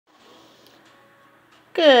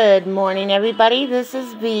Good morning, everybody. This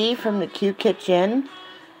is V from the Q Kitchen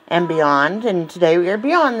and beyond, and today we are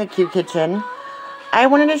beyond the Q Kitchen. I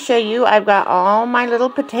wanted to show you, I've got all my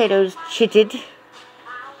little potatoes chitted.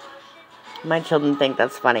 My children think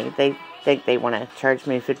that's funny. They think they want to charge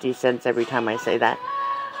me 50 cents every time I say that.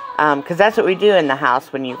 Because that's what we do in the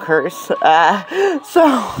house when you curse.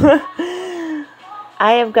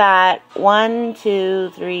 I have got 1, 2,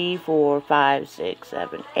 3, 4, 5, 6,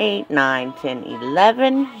 7, 8, 9, 10,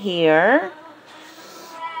 11 here.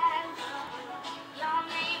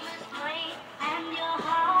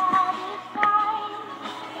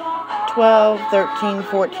 $12, $13,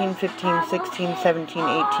 $14, $15, $16, $17,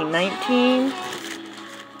 $18, $19.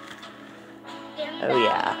 Oh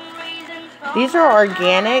yeah. These are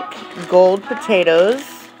organic gold potatoes.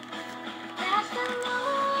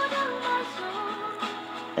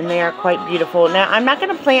 And they are quite beautiful. Now, I'm not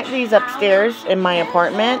going to plant these upstairs in my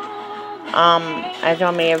apartment. As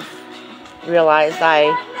y'all may have realized, I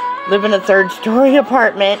live in a third-story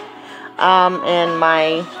apartment. And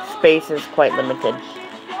my space is quite limited.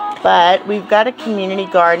 But we've got a community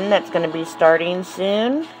garden that's going to be starting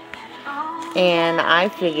soon. And I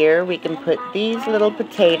figure we can put these little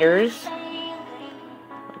potatoes.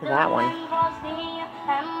 Look at that one.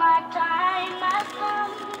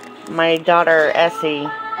 My daughter, Essie,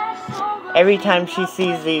 every time she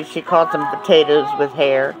sees these, she calls them potatoes with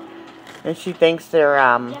hair. And she thinks they're,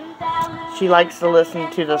 she likes to listen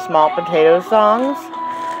to the Small Potatoes songs.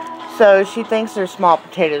 So she thinks they're small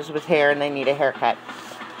potatoes with hair and they need a haircut.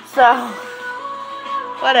 So,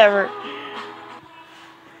 whatever.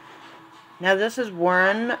 Now this is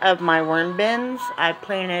one of my worm bins. I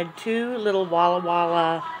planted 2 little Walla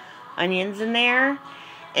Walla onions in there.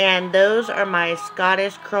 And those are my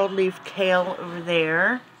Scottish curled leaf kale over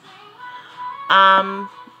there. Now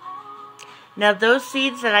those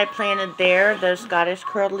seeds that I planted there, those Scottish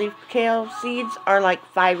curled leaf kale seeds, are like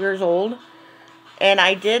 5 years old. And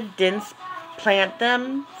I did dense plant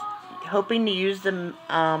them, hoping to use them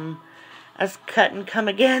as cut and come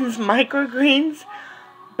again's microgreens.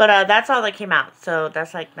 But that's all that came out, so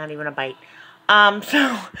that's like not even a bite.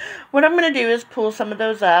 So what I'm going to do is pull some of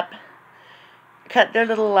those up, cut their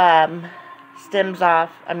little stems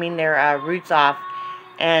off, their roots off,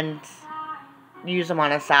 and use them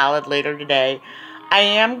on a salad later today. I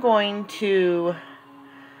am going to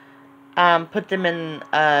put them in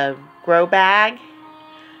a grow bag,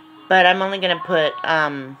 but I'm only going to put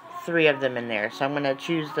 3 of them in there. So I'm going to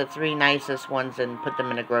choose the 3 nicest ones and put them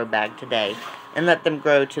in a grow bag today and let them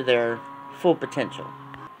grow to their full potential.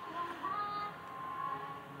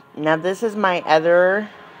 Now this is my other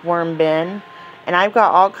worm bin, and I've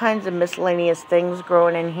got all kinds of miscellaneous things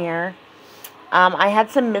growing in here. I had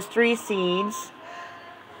some mystery seeds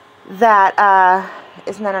that,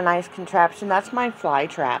 isn't that a nice contraption? That's my fly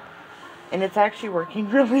trap, and it's actually working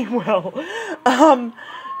really well.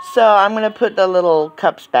 So I'm going to put the little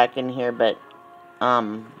cups back in here, but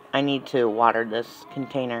I need to water this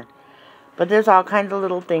container. But there's all kinds of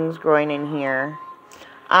little things growing in here.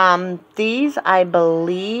 These, I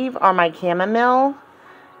believe, are my chamomile,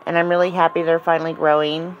 and I'm really happy they're finally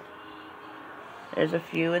growing. There's a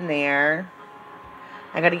few in there.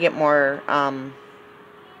 I got to get more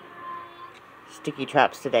sticky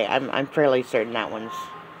traps today. I'm fairly certain that one's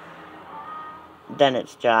done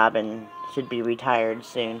its job and should be retired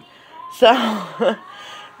soon. So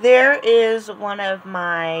there is one of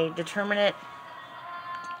my determinate.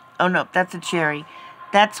 Oh no, that's a cherry.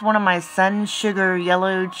 That's one of my Sun Sugar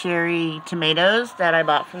yellow cherry tomatoes that I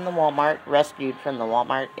bought from the Walmart, rescued from the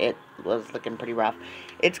Walmart. It was looking pretty rough.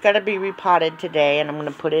 It's got to be repotted today, and I'm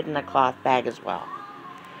going to put it in a cloth bag as well.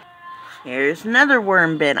 Here's another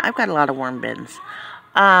worm bin. I've got a lot of worm bins.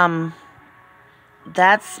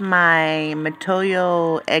 That's my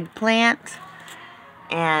Matoyo eggplant,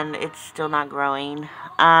 and it's still not growing.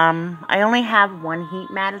 I only have 1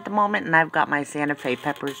 heat mat at the moment, and I've got my Santa Fe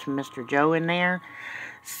peppers from Mr. Joe in there.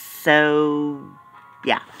 So,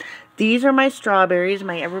 yeah. These are my strawberries,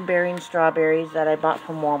 my ever-bearing strawberries that I bought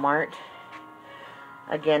from Walmart.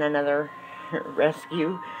 Again, another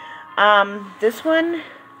rescue. This one,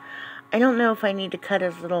 I don't know if I need to cut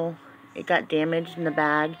his little, it got damaged in the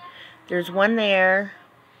bag. There's one there,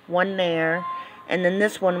 and then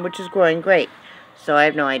this one, which is growing great. So I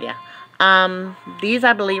have no idea. These,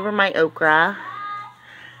 I believe, are my okra.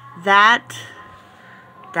 That,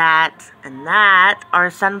 and that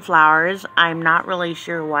are sunflowers. I'm not really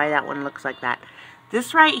sure why that one looks like that.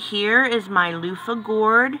 This right here is my loofah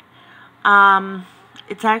gourd.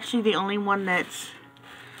 It's actually the only one that's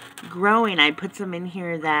growing. I put some in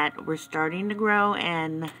here that were starting to grow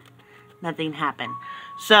and nothing happened.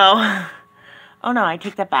 So, Oh no, I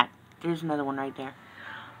take that back. There's another one right there.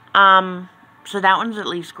 So that one's at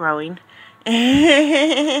least growing.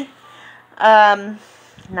 Not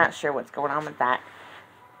sure what's going on with that.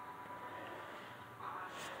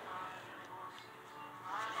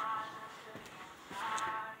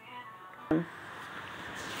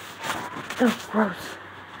 Oh, gross.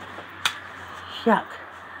 Yuck.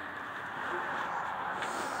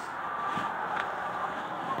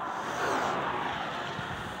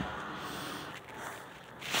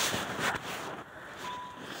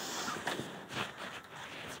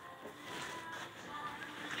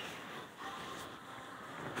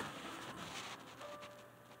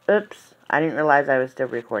 Oops, I didn't realize I was still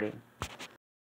recording.